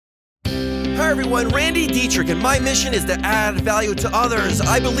everyone, Randy Dietrich, and my mission is to add value to others.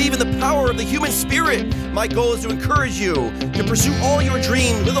 I believe in the power of the human spirit. My goal is to encourage you to pursue all your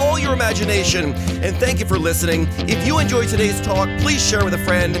dreams with all your imagination. And thank you for listening. If you enjoyed today's talk, please share with a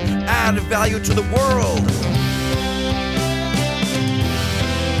friend. Add value to the world.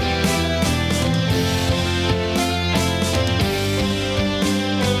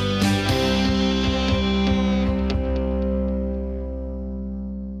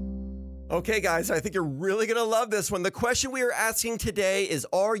 Okay, guys, I think you're really going to love this one. The question we are asking today is,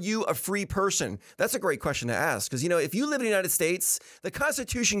 are you a free person? That's a great question to ask because, if you live in the United States, the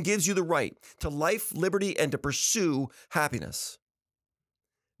Constitution gives you the right to life, liberty, and to pursue happiness.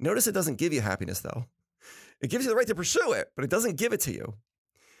 Notice it doesn't give you happiness, though. It gives you the right to pursue it, but it doesn't give it to you.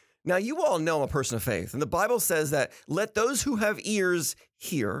 Now, you all know I'm a person of faith, and the Bible says that let those who have ears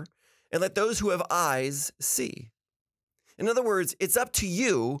hear, and let those who have eyes see. In other words, it's up to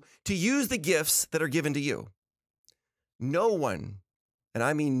you to use the gifts that are given to you. No one, and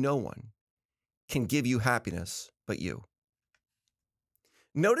I mean no one, can give you happiness but you.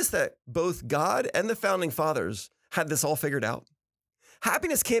 Notice that both God and the founding fathers had this all figured out.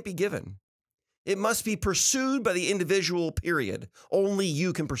 Happiness can't be given. It must be pursued by the individual, period. Only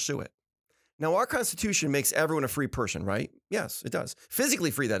you can pursue it. Now, our Constitution makes everyone a free person, right? Yes, it does. Physically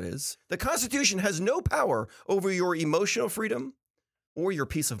free, that is. The Constitution has no power over your emotional freedom or your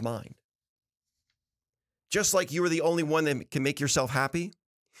peace of mind. Just like you are the only one that can make yourself happy,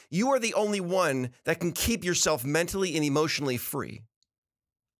 you are the only one that can keep yourself mentally and emotionally free.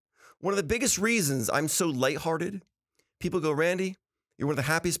 One of the biggest reasons I'm so lighthearted, people go, Randy, you're one of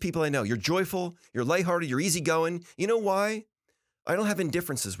the happiest people I know. You're joyful, you're lighthearted, you're easygoing. You know why? I don't have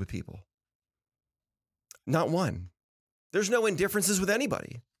indifferences with people. Not one. There's no indifferences with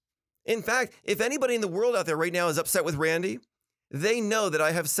anybody. In fact, if anybody in the world out there right now is upset with Randy, they know that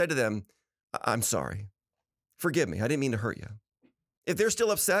I have said to them, I'm sorry. Forgive me. I didn't mean to hurt you. If they're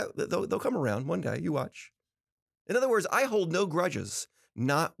still upset, they'll come around one day. You watch. In other words, I hold no grudges.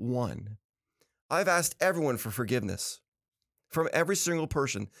 Not one. I've asked everyone for forgiveness from every single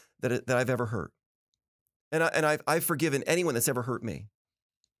person that I've ever hurt. And I've forgiven anyone that's ever hurt me.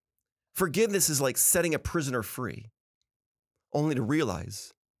 Forgiveness is like setting a prisoner free, only to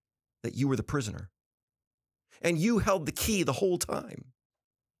realize that you were the prisoner. And you held the key the whole time.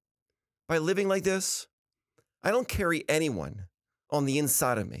 By living like this, I don't carry anyone on the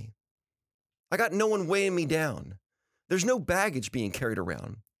inside of me. I got no one weighing me down. There's no baggage being carried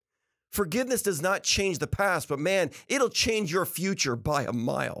around. Forgiveness does not change the past, but man, it'll change your future by a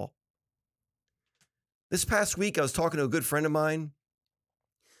mile. This past week, I was talking to a good friend of mine.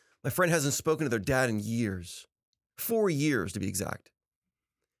 My friend hasn't spoken to their dad in years, 4 years to be exact.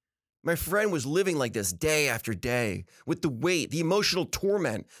 My friend was living like this day after day with the weight, the emotional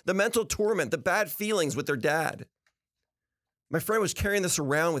torment, the mental torment, the bad feelings with their dad. My friend was carrying this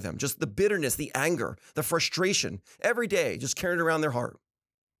around with him, just the bitterness, the anger, the frustration, every day, just carrying it around their heart.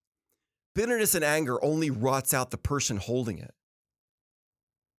 Bitterness and anger only rots out the person holding it.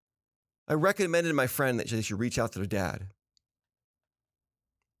 I recommended to my friend that they should reach out to their dad.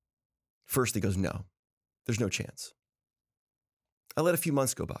 First, he goes, no, there's no chance. I let a few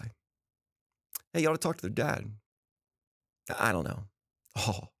months go by. Hey, you ought to talk to their dad. I don't know.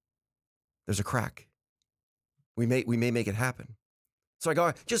 Oh, there's a crack. We may make it happen. So I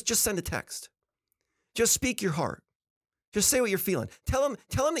go, just send a text. Just speak your heart. Just say what you're feeling. Tell him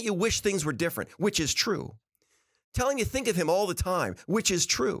that you wish things were different, which is true. Tell him you think of him all the time, which is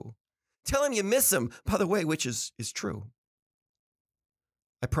true. Tell him you miss him, by the way, which is true.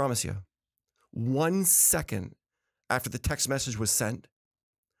 I promise you. 1 second after the text message was sent,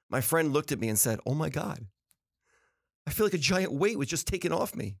 my friend looked at me and said, oh my God, I feel like a giant weight was just taken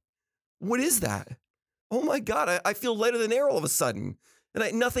off me. What is that? Oh my God, I feel lighter than air all of a sudden.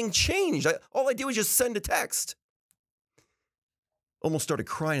 And nothing changed. All I did was just send a text. Almost started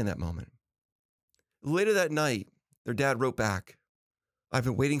crying in that moment. Later that night, their dad wrote back, I've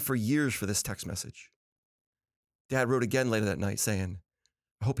been waiting for years for this text message. Dad wrote again later that night saying,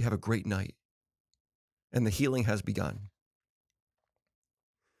 I hope you have a great night. And the healing has begun.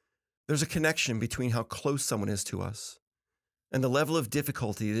 There's a connection between how close someone is to us and the level of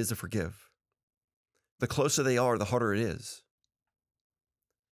difficulty it is to forgive. The closer they are, the harder it is.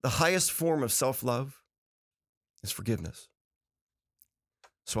 The highest form of self-love is forgiveness.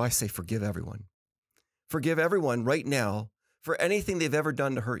 So I say forgive everyone. Forgive everyone right now for anything they've ever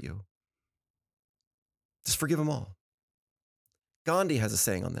done to hurt you. Just forgive them all. Gandhi has a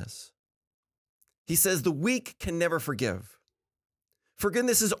saying on this. He says, the weak can never forgive.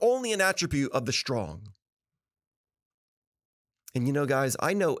 Forgiveness is only an attribute of the strong. And guys,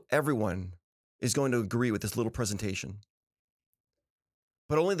 I know everyone is going to agree with this little presentation.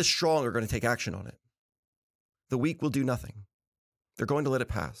 But only the strong are going to take action on it. The weak will do nothing. They're going to let it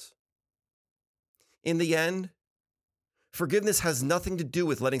pass. In the end, forgiveness has nothing to do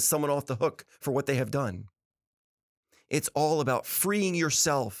with letting someone off the hook for what they have done. It's all about freeing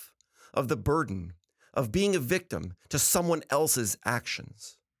yourself of the burden of being a victim to someone else's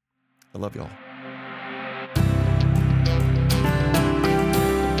actions. I love y'all.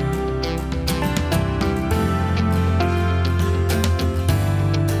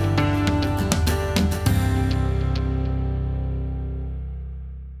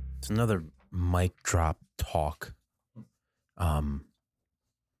 It's another mic drop talk.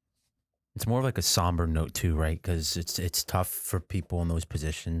 It's more of like a somber note too, right? Because it's tough for people in those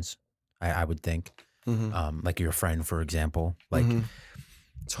positions. I would think, like your friend, for example, like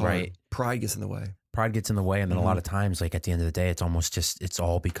it's hard. Right? Pride gets in the way. Pride gets in the way, and then a lot of times, like at the end of the day, it's almost just it's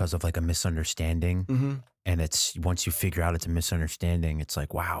all because of like a misunderstanding. And it's once you figure out it's a misunderstanding, it's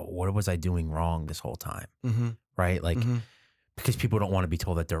like, wow, what was I doing wrong this whole time? Right? Like. Because people don't want to be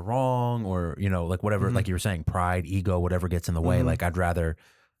told that they're wrong or, you know, like whatever, like you were saying, pride, ego, whatever gets in the way. Like I'll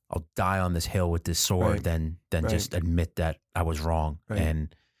die on this hill with this sword than just admit that I was wrong.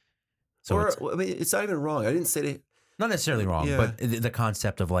 And so I mean, it's not even wrong. I didn't say that. Not necessarily wrong, but the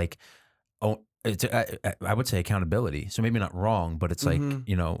concept of like, I would say accountability. So maybe not wrong, but it's like,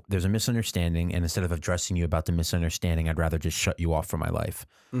 you know, there's a misunderstanding. And instead of addressing you about the misunderstanding, I'd rather just shut you off from my life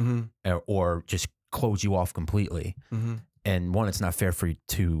or just close you off completely. And one, it's not fair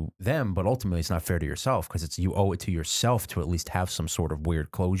to them, but ultimately it's not fair to yourself because you owe it to yourself to at least have some sort of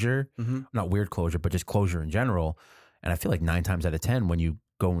weird closure, not weird closure, but just closure in general. And I feel like 9 times out of 10, when you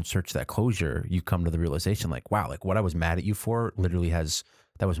go and search that closure, you come to the realization like, wow, like what I was mad at you for literally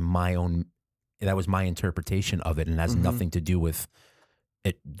that was my interpretation of it and has nothing to do with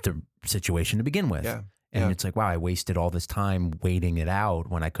the situation to begin with. Yeah. And it's like, wow, I wasted all this time waiting it out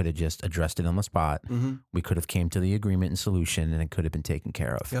when I could have just addressed it on the spot. We could have came to the agreement and solution and it could have been taken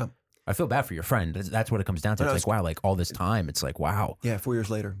care of. Yeah. I feel bad for your friend. That's what it comes down to. It's like, wow, like all this time, it's like, wow. Yeah, 4 years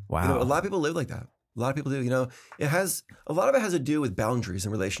later. Wow. You know, a lot of people live like that. A lot of people do. You know, a lot of it has to do with boundaries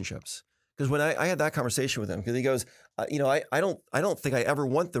and relationships. Because when I had that conversation with him, because he goes, you know, I don't think I ever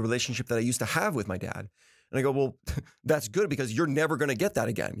want the relationship that I used to have with my dad. And I go, well, that's good because you're never going to get that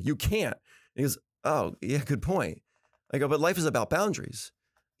again. You can't. And he goes, oh, yeah, good point. I go, but life is about boundaries.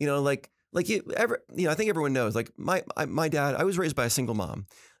 You know, I think everyone knows, like my dad, I was raised by a single mom.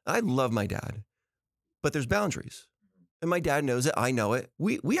 I love my dad, but there's boundaries. And my dad knows it. I know it.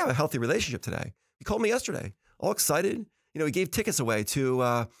 We have a healthy relationship today. He called me yesterday, all excited. You know, he gave tickets away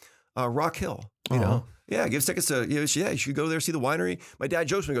to Rock Hill, you know. Yeah, gives tickets to, you should go there, see the winery. My dad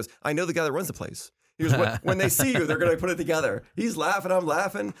jokes me, he goes, I know the guy that runs the place. He goes, when they see you, they're going to put it together. He's laughing, I'm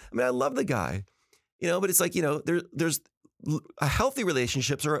laughing. I mean, I love the guy. You know, but it's like, you know, there's healthy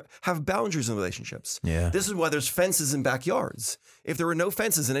relationships or have boundaries in relationships. Yeah. This is why there's fences in backyards. If there were no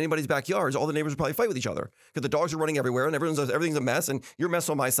fences in anybody's backyards, all the neighbors would probably fight with each other because the dogs are running everywhere and everything's a mess and you're a mess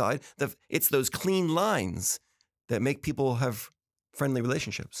on my side. It's those clean lines that make people have friendly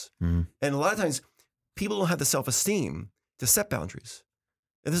relationships. And a lot of times people don't have the self-esteem to set boundaries.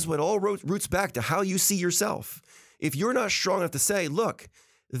 And this is what all roots back to how you see yourself. If you're not strong enough to say, look,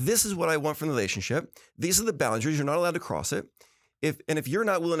 this is what I want from the relationship. These are the boundaries. You're not allowed to cross it. If you're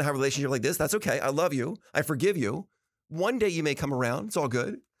not willing to have a relationship like this, that's okay. I love you. I forgive you. One day you may come around. It's all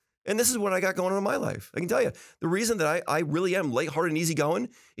good. And this is what I got going on in my life. I can tell you, the reason that I really am lighthearted and easygoing,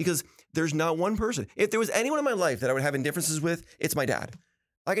 because there's not one person. If there was anyone in my life that I would have indifferences with, it's my dad.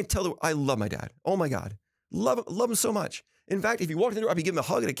 I can tell I love my dad. Oh my God. Love him so much. In fact, if you walk in the door, I'd be giving him a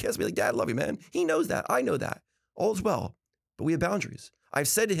hug and a kiss. I'd be like, Dad, I love you, man. He knows that. I know that. All's well. But we have boundaries. I've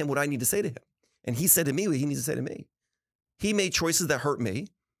said to him what I need to say to him. And he said to me what he needs to say to me. He made choices that hurt me.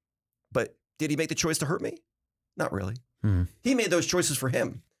 But did he make the choice to hurt me? Not really. He made those choices for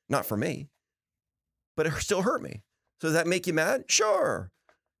him, not for me. But it still hurt me. So does that make you mad? Sure.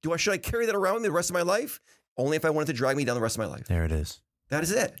 Should I carry that around with me the rest of my life? Only if I wanted to drag me down the rest of my life. There it is. That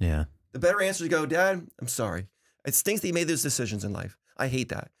is it. Yeah. The better answer is to go, Dad, I'm sorry. It stinks that you made those decisions in life. I hate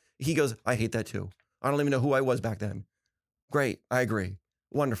that. He goes, I hate that too. I don't even know who I was back then. Great. I agree.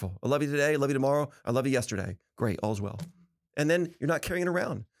 Wonderful. I love you today. I love you tomorrow. I love you yesterday. Great. All's well. And then you're not carrying it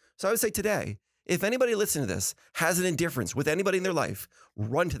around. So I would say today, if anybody listening to this has an indifference with anybody in their life,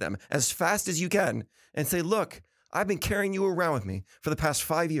 run to them as fast as you can and say, look, I've been carrying you around with me for the past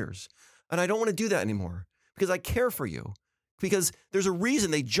 5 years, and I don't want to do that anymore because I care for you. Because there's a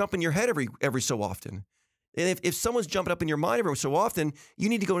reason they jump in your head every so often. And if someone's jumping up in your mind every so often, you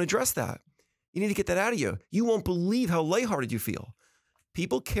need to go and address that. You need to get that out of you. You won't believe how lighthearted you feel.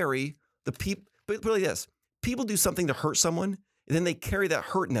 People carry But like this, people do something to hurt someone, and then they carry that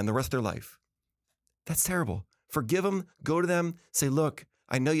hurt in them the rest of their life. That's terrible. Forgive them, go to them, say, look,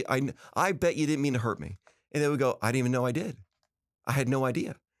 I know you, I bet you didn't mean to hurt me. And they would go, I didn't even know I did. I had no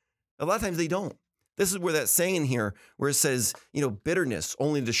idea. A lot of times they don't. This is where that saying here, where it says, bitterness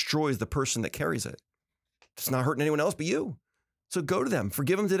only destroys the person that carries it. It's not hurting anyone else but you. So go to them,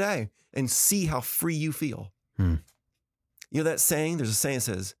 forgive them today, and see how free you feel. You know that saying? There's a saying that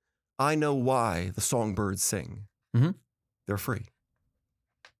says, I know why the songbirds sing. Mm-hmm. They're free.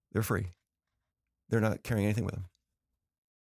 They're free. They're not carrying anything with them.